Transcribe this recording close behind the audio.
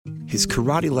his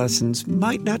karate lessons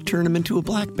might not turn him into a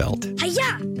black belt.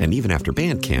 Hi-ya! And even after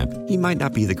band camp, he might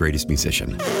not be the greatest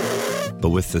musician.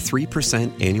 But with the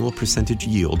 3% annual percentage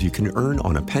yield you can earn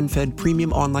on a PenFed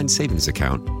premium online savings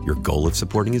account, your goal of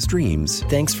supporting his dreams...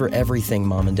 Thanks for everything,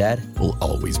 Mom and Dad. ...will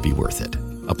always be worth it.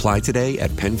 Apply today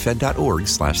at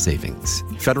PenFed.org/savings.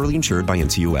 Federally insured by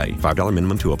NCUA. $5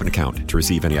 minimum to open account. To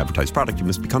receive any advertised product, you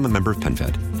must become a member of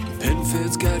PenFed.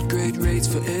 PenFed's got great rates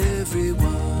for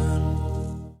everyone.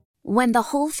 When the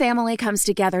whole family comes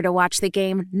together to watch the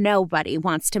game, nobody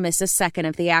wants to miss a second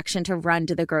of the action to run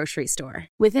to the grocery store.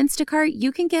 With Instacart,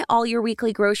 you can get all your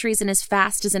weekly groceries in as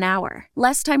fast as an hour.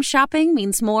 Less time shopping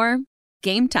means more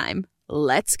game time.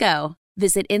 Let's go.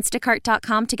 Visit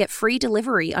instacart.com to get free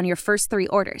delivery on your first 3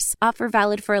 orders. Offer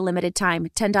valid for a limited time.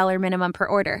 $10 minimum per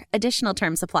order. Additional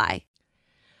terms apply.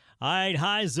 All right,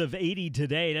 highs of 80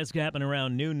 today. That's going to happen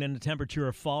around noon. Then the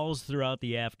temperature falls throughout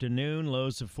the afternoon.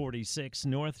 Lows of 46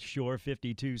 North Shore,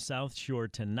 52 South Shore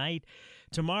tonight.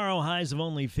 Tomorrow, highs of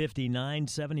only 59,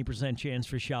 70% chance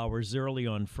for showers early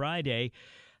on Friday.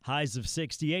 Highs of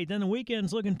 68. Then the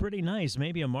weekend's looking pretty nice.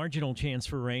 Maybe a marginal chance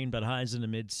for rain, but highs in the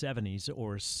mid-70s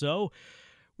or so.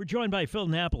 We're joined by Phil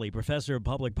Napoli, professor of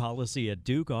public policy at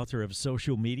Duke, author of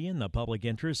Social Media and the Public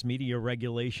Interest, Media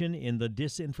Regulation in the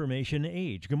Disinformation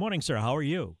Age. Good morning, sir. How are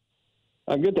you?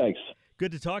 I'm good, thanks.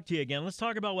 Good to talk to you again. Let's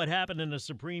talk about what happened in the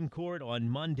Supreme Court on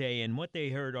Monday and what they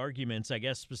heard arguments, I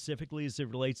guess, specifically as it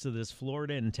relates to this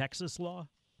Florida and Texas law.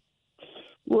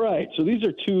 Right. So these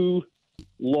are two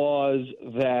laws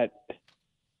that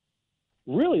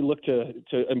really look to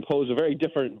impose a very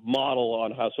different model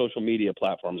on how social media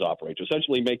platforms operate, to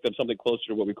essentially make them something closer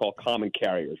to what we call common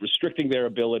carriers, restricting their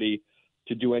ability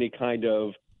to do any kind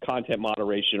of content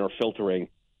moderation or filtering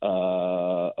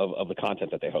of the content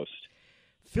that they host.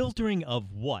 Filtering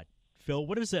of what, Phil?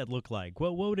 What does that look like?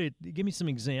 What would it give me some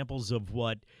examples of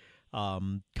what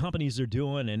companies are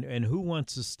doing and who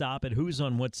wants to stop it? Who's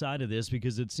on what side of this?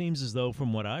 Because it seems as though,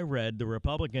 from what I read, the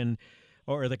Republican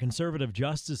or the conservative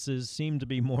justices seem to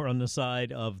be more on the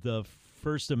side of the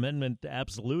First Amendment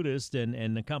absolutist,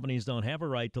 and the companies don't have a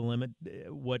right to limit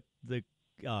what the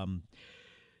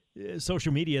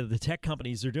social media, the tech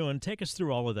companies are doing. Take us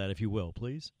through all of that, if you will,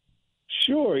 please.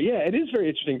 Sure. Yeah, it is very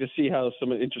interesting to see how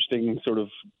some interesting sort of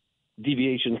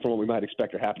deviations from what we might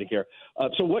expect are happening here.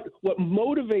 So what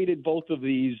motivated both of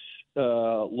these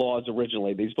laws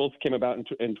originally? These both came about in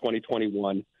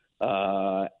 2021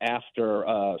 after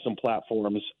some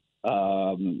platforms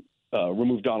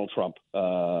removed Donald Trump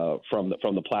from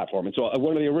the platform. And so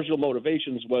one of the original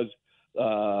motivations was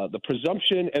the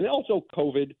presumption, and also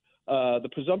COVID, the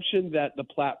presumption that the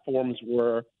platforms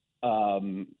were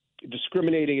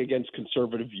discriminating against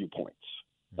conservative viewpoints.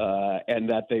 And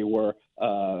that they were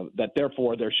that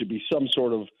therefore there should be some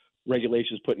sort of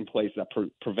regulations put in place that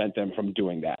prevent them from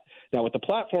doing that. Now, what the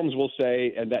platforms will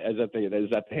say, and that is that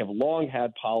they have long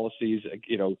had policies,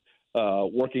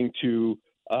 working to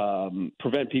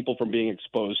prevent people from being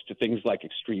exposed to things like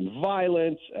extreme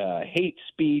violence, hate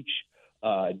speech,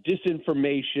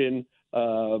 disinformation.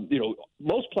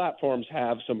 Most platforms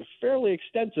have some fairly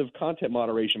extensive content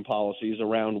moderation policies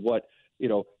around what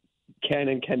can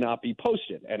and cannot be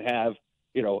posted, and have,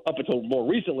 up until more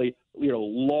recently,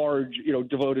 large,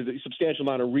 devoted a substantial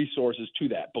amount of resources to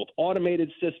that, both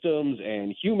automated systems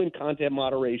and human content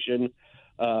moderation,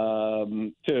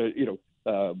 to,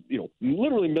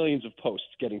 literally millions of posts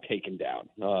getting taken down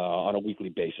on a weekly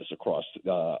basis across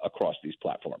these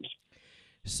platforms.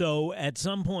 So at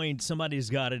some point,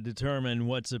 somebody's got to determine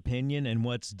what's opinion and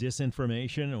what's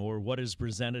disinformation, or what is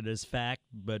presented as fact,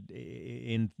 but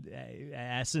in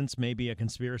essence, maybe a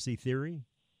conspiracy theory.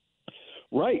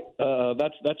 Right.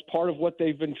 That's part of what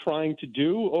they've been trying to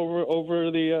do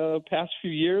over the past few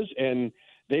years, and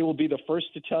they will be the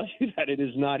first to tell you that it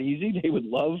is not easy. They would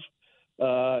love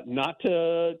not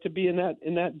to be in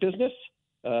that business,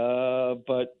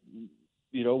 but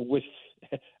with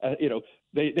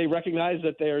They recognize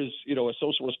that there's, a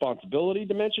social responsibility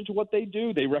dimension to what they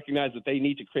do. They recognize that they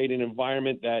need to create an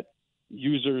environment that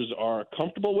users are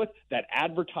comfortable with, that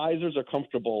advertisers are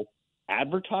comfortable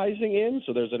advertising in.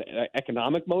 So there's an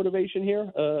economic motivation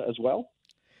here as well.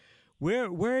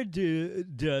 Where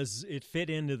does it fit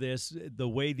into this, the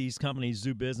way these companies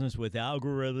do business with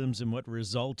algorithms and what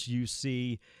results you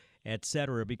see, et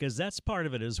cetera? Because that's part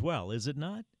of it as well, is it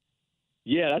not?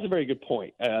 Yeah, that's a very good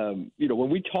point. When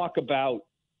we talk about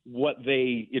what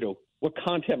what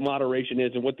content moderation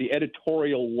is and what the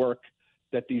editorial work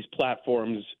that these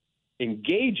platforms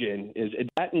engage in is,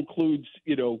 that includes,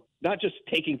 not just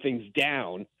taking things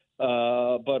down,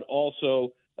 but also,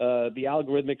 the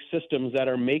algorithmic systems that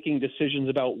are making decisions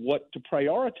about what to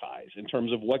prioritize in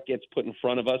terms of what gets put in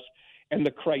front of us and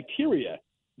the criteria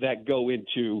that go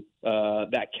into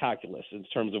that calculus in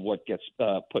terms of what gets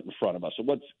put in front of us. So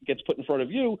what gets put in front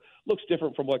of you looks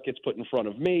different from what gets put in front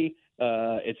of me,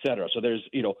 et cetera. So there's,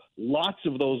 lots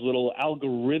of those little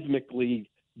algorithmically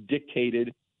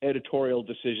dictated editorial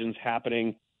decisions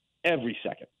happening every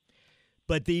second.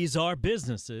 But these are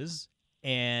businesses,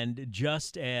 and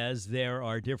just as there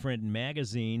are different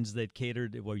magazines that cater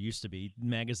to, well, used to be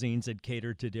magazines that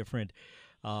cater to different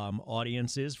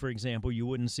audiences. For example, you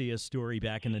wouldn't see a story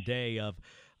back in the day of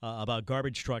about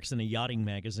garbage trucks in a yachting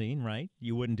magazine, right?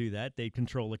 You wouldn't do that. They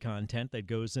control the content that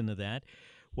goes into that.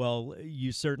 Well,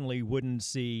 you certainly wouldn't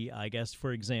see, I guess,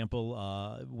 for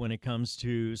example, when it comes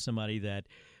to somebody that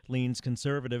leans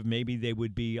conservative, maybe they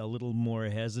would be a little more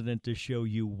hesitant to show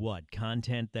you what?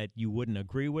 Content that you wouldn't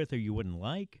agree with or you wouldn't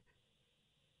like?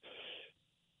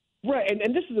 Right,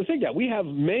 and this is the thing that we have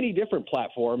many different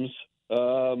platforms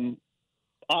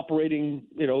operating,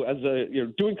 as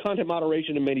doing content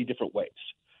moderation in many different ways.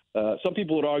 Some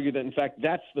people would argue that, in fact,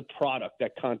 that's the product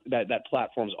that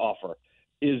platforms offer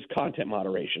is content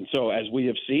moderation. So as we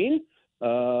have seen,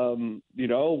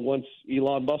 once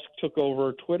Elon Musk took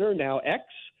over Twitter, now X,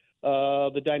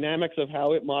 the dynamics of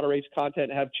how it moderates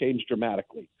content have changed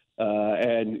dramatically.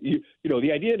 And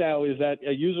the idea now is that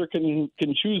a user can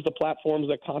choose the platforms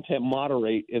that content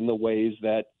moderate in the ways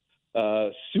that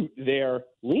suit their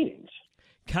leanings.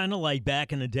 Kind of like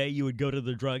back in the day, you would go to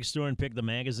the drugstore and pick the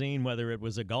magazine, whether it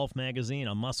was a golf magazine,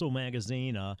 a muscle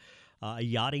magazine, a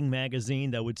yachting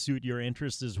magazine that would suit your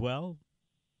interests as well?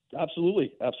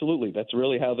 Absolutely. That's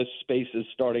really how this space is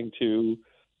starting to,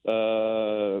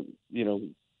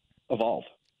 evolve.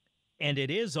 And it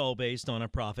is all based on a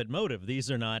profit motive. These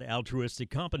are not altruistic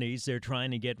companies. They're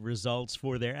trying to get results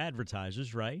for their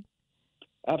advertisers, right?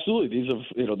 Absolutely.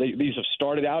 These have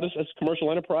started out as commercial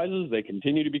enterprises. They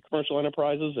continue to be commercial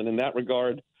enterprises. And in that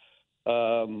regard,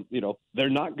 they're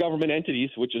not government entities,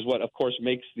 which is what, of course,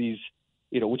 makes these,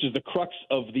 which is the crux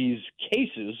of these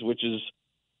cases, which is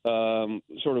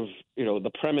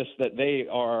the premise that they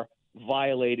are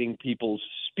violating people's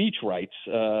speech rights.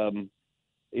 One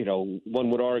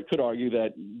could argue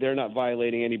that they're not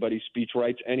violating anybody's speech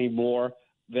rights any more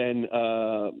than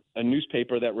a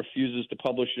newspaper that refuses to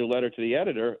publish your letter to the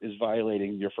editor is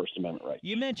violating your First Amendment rights.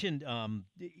 You mentioned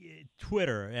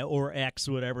Twitter or X,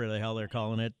 whatever the hell they're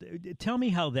calling it. Tell me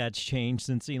how that's changed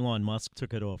since Elon Musk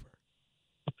took it over.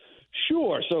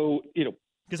 Sure. So,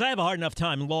 because I have a hard enough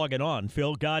time logging on,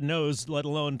 Phil, God knows, let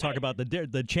alone talk about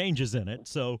the changes in it.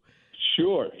 So,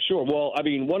 Sure. Well, I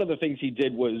mean, one of the things he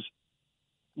did was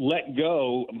let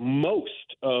go most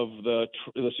of the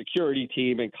security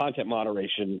team and content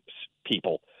moderation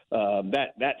people.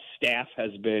 That staff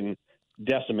has been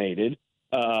decimated.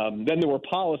 Then there were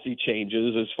policy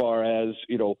changes as far as,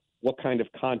 what kind of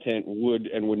content would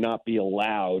and would not be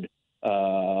allowed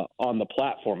on the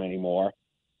platform anymore.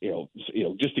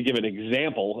 Just to give an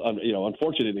example,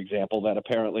 unfortunate example that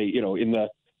apparently, in the,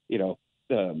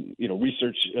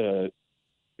 research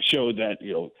showed that,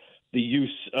 the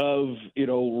use of,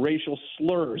 racial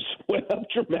slurs went up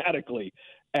dramatically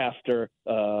after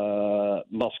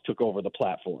Musk took over the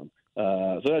platform.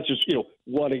 So that's just,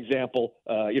 one example.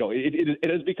 It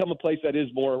has become a place that is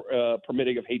more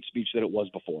permitting of hate speech than it was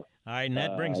before. All right, and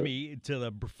that brings me to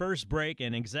the first break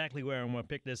and exactly where I'm going to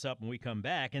pick this up when we come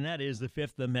back, and that is the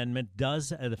Fifth Amendment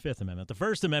The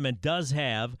First Amendment does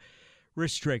have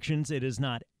restrictions. It is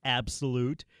not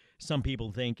absolute. Some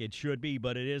people think it should be,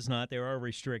 but it is not. There are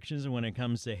restrictions when it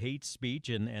comes to hate speech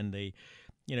and the,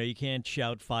 you can't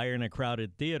shout fire in a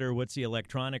crowded theater. What's the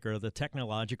electronic or the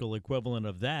technological equivalent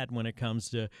of that when it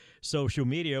comes to social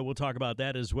media? We'll talk about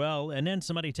that as well. And then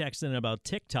somebody texted in about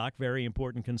TikTok, very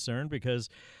important concern, because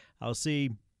I'll see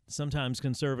sometimes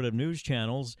conservative news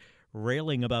channels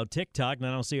railing about TikTok, and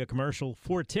then I'll see a commercial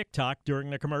for TikTok during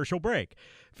the commercial break.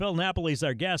 Phil Napoli's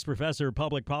our guest, professor of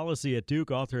public policy at Duke,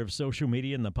 author of Social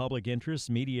Media and the Public Interest,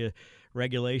 Media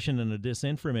Regulation in a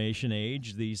Disinformation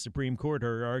Age. The Supreme Court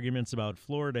heard arguments about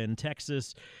Florida and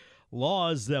Texas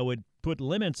laws that would put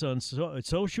limits on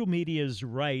social media's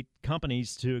right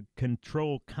companies to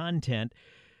control content.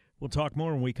 We'll talk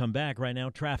more when we come back. Right now,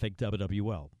 traffic,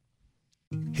 WWL.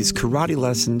 His karate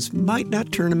lessons might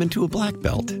not turn him into a black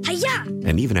belt. Hi-ya!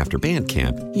 And even after band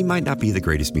camp, he might not be the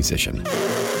greatest musician.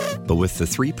 But with the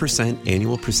 3%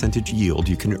 annual percentage yield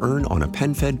you can earn on a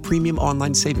PenFed premium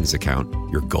online savings account,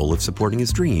 your goal of supporting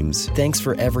his dreams Thanks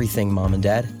for everything, Mom and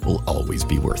Dad. will always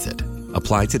be worth it.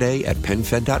 Apply today at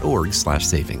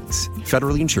PenFed.org/savings.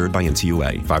 Federally insured by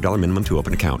NCUA. $5 minimum to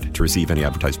open account. To receive any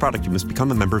advertised product, you must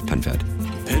become a member of PenFed.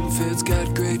 PenFed's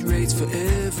got great rates for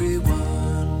everyone.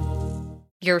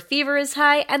 Your fever is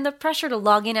high and the pressure to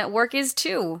log in at work is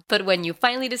too. But when you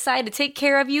finally decide to take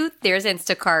care of you, there's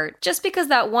Instacart. Just because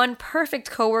that one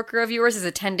perfect coworker of yours is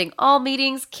attending all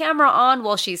meetings, camera on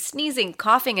while she's sneezing,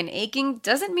 coughing, and aching,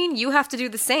 doesn't mean you have to do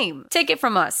the same. Take it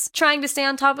from us. Trying to stay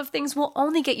on top of things will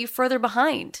only get you further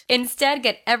behind. Instead,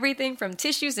 get everything from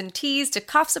tissues and teas to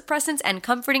cough suppressants and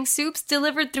comforting soups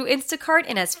delivered through Instacart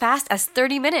in as fast as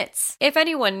 30 minutes. If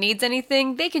anyone needs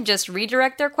anything, they can just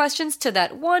redirect their questions to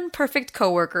that one perfect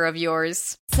coworker of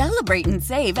yours. Celebrate and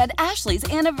save at Ashley's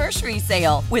Anniversary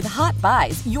Sale. With Hot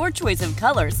Buys, your choice of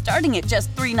colors starting at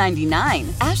just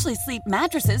 $3.99. Ashley Sleep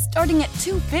mattresses starting at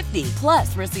 $2.50.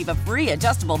 Plus, receive a free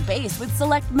adjustable base with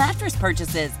select mattress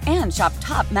purchases. And shop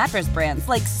top mattress brands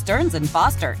like Stearns &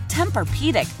 Foster,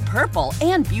 Tempur-Pedic, Purple,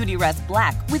 and Beautyrest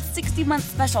Black with 60-month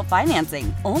special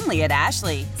financing. Only at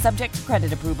Ashley. Subject to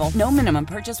credit approval. No minimum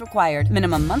purchase required.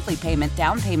 Minimum monthly payment,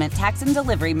 down payment, tax, and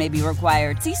delivery may be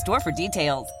required. See store for details.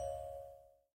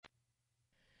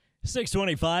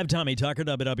 625, Tommy Tucker,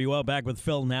 WWL, back with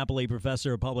Phil Napoli,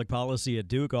 professor of public policy at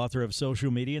Duke, author of Social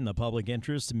Media and the Public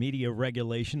Interest, Media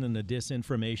Regulation in the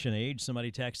Disinformation Age.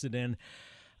 Somebody texted in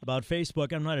about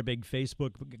Facebook. I'm not a big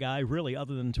Facebook guy, really,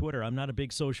 other than Twitter. I'm not a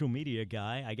big social media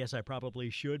guy. I guess I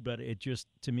probably should, but it just,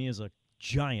 to me, is a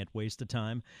giant waste of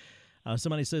time.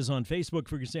 Somebody says on Facebook,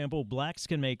 for example, blacks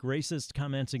can make racist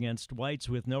comments against whites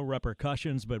with no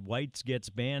repercussions, but whites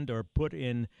get banned or put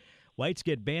in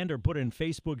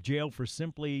Facebook jail for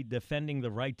simply defending the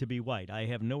right to be white. I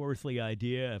have no earthly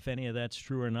idea if any of that's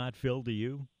true or not. Phil, do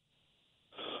you?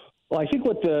 Well, I think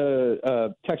what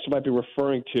the texter might be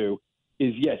referring to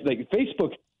is, yes, like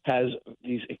Facebook has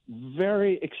these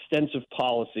very extensive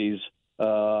policies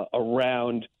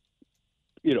around,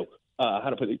 how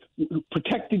to put it,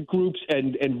 protected groups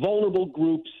and vulnerable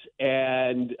groups,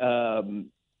 and so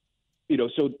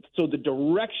the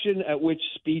direction at which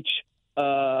speech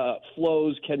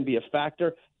flows can be a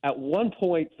factor. At one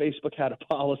point, Facebook had a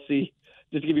policy,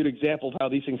 just to give you an example of how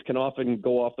these things can often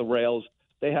go off the rails.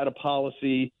 They had a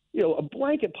policy, a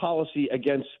blanket policy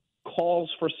against calls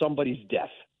for somebody's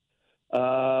death.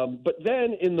 But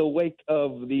then in the wake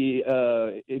of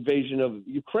the invasion of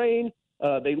Ukraine,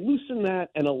 they loosened that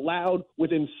and allowed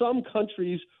within some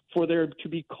countries for there to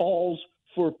be calls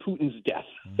for Putin's death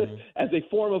as a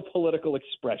form of political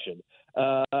expression.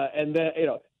 And then,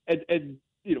 and then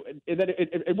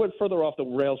it went further off the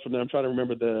rails from there. I'm trying to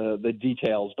remember the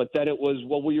details, but then it was,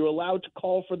 well, were you allowed to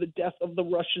call for the death of the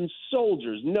Russian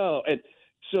soldiers? No. And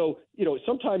so,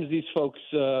 sometimes these folks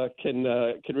can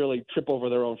really trip over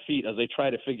their own feet as they try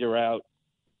to figure out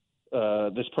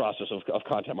this process of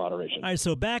content moderation. All right,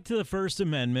 so back to the First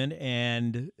Amendment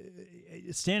and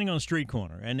standing on a street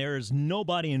corner, and there is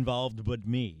nobody involved but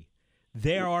me.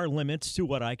 There are limits to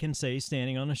what I can say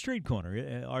standing on a street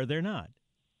corner, are there not?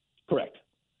 Correct.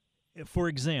 For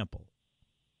example?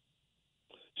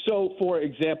 So, for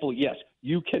example, yes,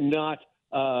 you cannot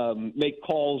make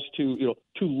calls to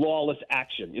lawless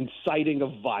action. Inciting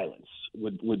of violence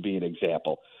would be an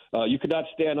example. You could not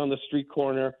stand on the street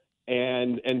corner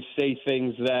and say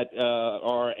things that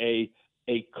are a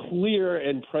clear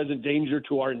and present danger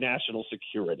to our national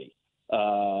security.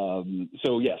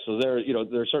 So there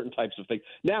are certain types of things.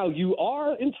 Now, you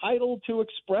are entitled to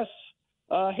express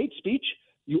hate speech.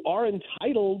 You are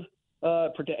entitled,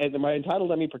 and by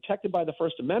entitled I mean protected by the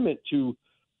First Amendment to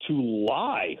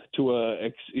lie to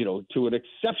an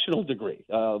exceptional degree.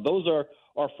 Those are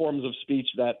forms of speech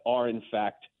that are in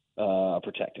fact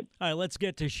protected. All right, let's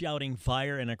get to shouting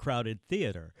fire in a crowded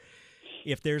theater.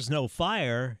 If there's no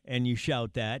fire and you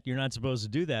shout that, you're not supposed to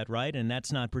do that, right? And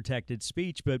that's not protected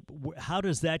speech. But how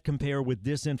does that compare with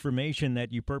disinformation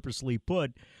that you purposely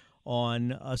put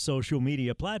on a social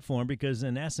media platform? Because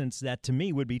in essence, that to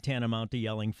me would be tantamount to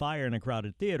yelling fire in a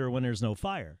crowded theater when there's no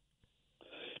fire.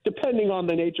 Depending on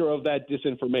the nature of that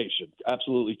disinformation,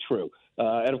 absolutely true.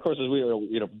 And of course, as we are,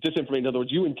 disinformation. In other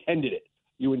words, you intended it.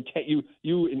 You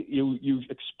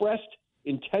expressed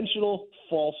intentional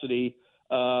falsity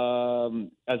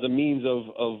as a means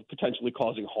of potentially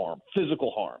causing harm,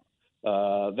 physical harm.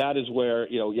 That is where,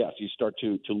 yes, you start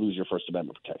to lose your First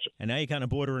Amendment protection. And now you're kind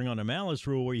of bordering on a malice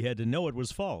rule where you had to know it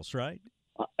was false, right?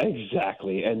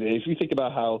 Exactly. And if you think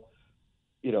about how,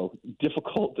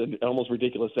 difficult and almost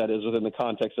ridiculous that is within the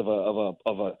context of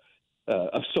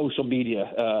social media,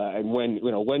 and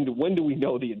when do we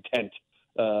know the intent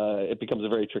it becomes a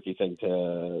very tricky thing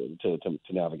to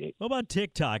navigate. What about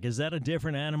TikTok? Is that a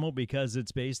different animal because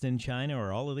it's based in China,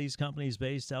 or all of these companies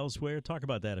based elsewhere? Talk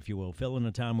about that, if you will. Fill in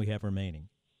the time we have remaining.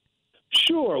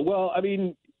 Sure. Well, I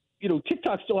mean,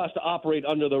 TikTok still has to operate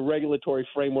under the regulatory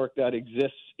framework that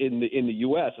exists in the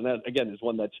U.S., and that, again, is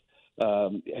one that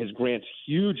has grants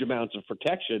huge amounts of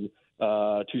protection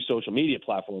to social media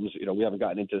platforms. We haven't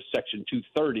gotten into Section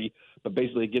 230, but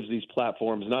basically it gives these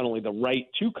platforms not only the right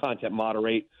to content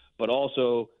moderate, but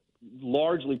also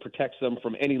largely protects them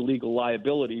from any legal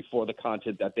liability for the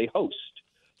content that they host.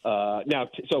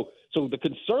 So the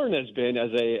concern has been,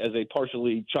 as a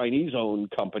partially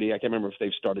Chinese-owned company, I can't remember if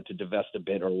they've started to divest a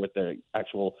bit or what their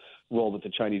actual role that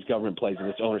the Chinese government plays in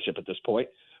its ownership at this point,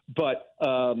 but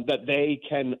that they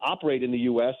can operate in the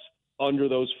U.S. under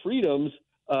those freedoms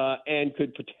and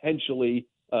could potentially,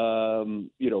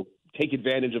 take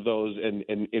advantage of those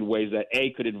in ways that,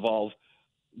 A, could involve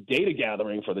data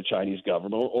gathering for the Chinese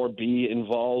government, or B,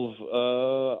 involve,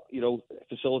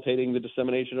 facilitating the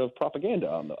dissemination of propaganda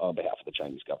on behalf of the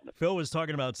Chinese government. Phil was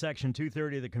talking about Section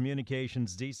 230 of the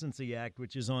Communications Decency Act,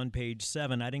 which is on page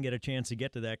 7. I didn't get a chance to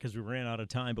get to that because we ran out of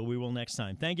time, but we will next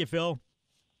time. Thank you, Phil.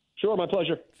 Sure, my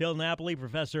pleasure. Phil Napoli,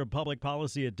 professor of public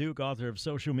policy at Duke, author of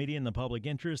Social Media and the Public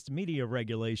Interest, Media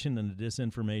Regulation and the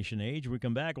Disinformation Age. When we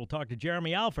come back, we'll talk to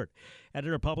Jeremy Alford,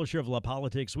 editor-publisher of La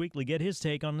Politics Weekly, get his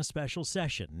take on the special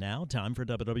session. Now, time for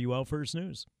WWL First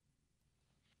News.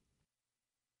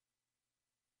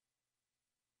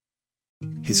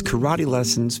 His karate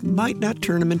lessons might not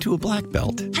turn him into a black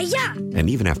belt. Hi-ya! And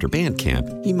even after band camp,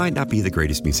 he might not be the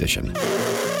greatest musician.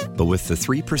 But with the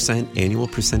 3% annual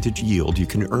percentage yield you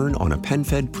can earn on a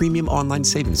PenFed premium online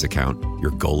savings account,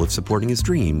 your goal of supporting his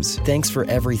dreams... Thanks for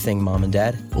everything, Mom and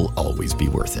Dad. ...will always be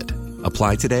worth it.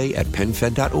 Apply today at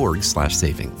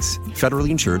PenFed.org/savings. Federally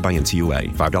insured by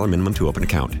NCUA. $5 minimum to open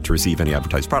account. To receive any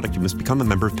advertised product, you must become a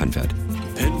member of PenFed.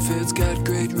 PenFed's got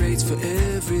great rates for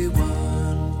everyone.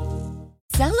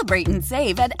 Celebrate and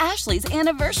save at Ashley's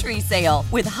Anniversary Sale.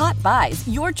 With Hot Buys,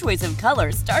 your choice of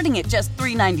colors starting at just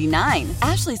 $3.99.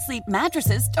 Ashley Sleep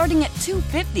mattresses starting at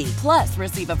 $2.50. Plus,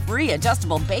 receive a free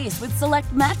adjustable base with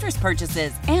select mattress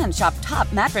purchases. And shop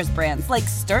top mattress brands like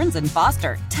Stearns &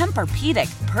 Foster,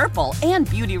 Tempur-Pedic, Purple, and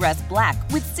Beautyrest Black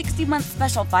with 60-month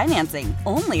special financing.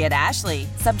 Only at Ashley.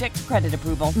 Subject to credit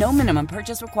approval. No minimum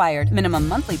purchase required. Minimum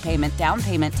monthly payment, down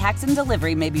payment, tax, and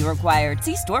delivery may be required.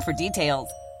 See store for details.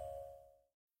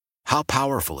 How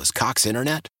powerful is Cox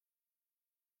Internet?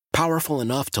 Powerful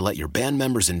enough to let your band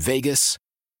members in Vegas,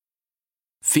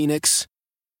 Phoenix,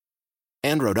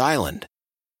 and Rhode Island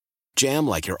jam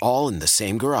like you're all in the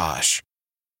same garage.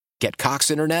 Get Cox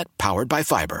Internet powered by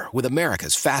fiber with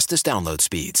America's fastest download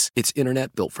speeds. It's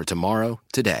internet built for tomorrow,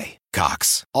 today.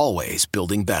 Cox, always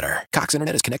building better. Cox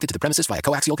Internet is connected to the premises via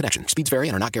coaxial connection. Speeds vary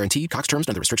and are not guaranteed. Cox terms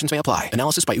and other restrictions may apply.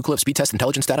 Analysis by Ookla Speed Test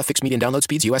Intelligence Data. Fixed median download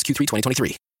speeds. US Q3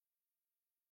 2023.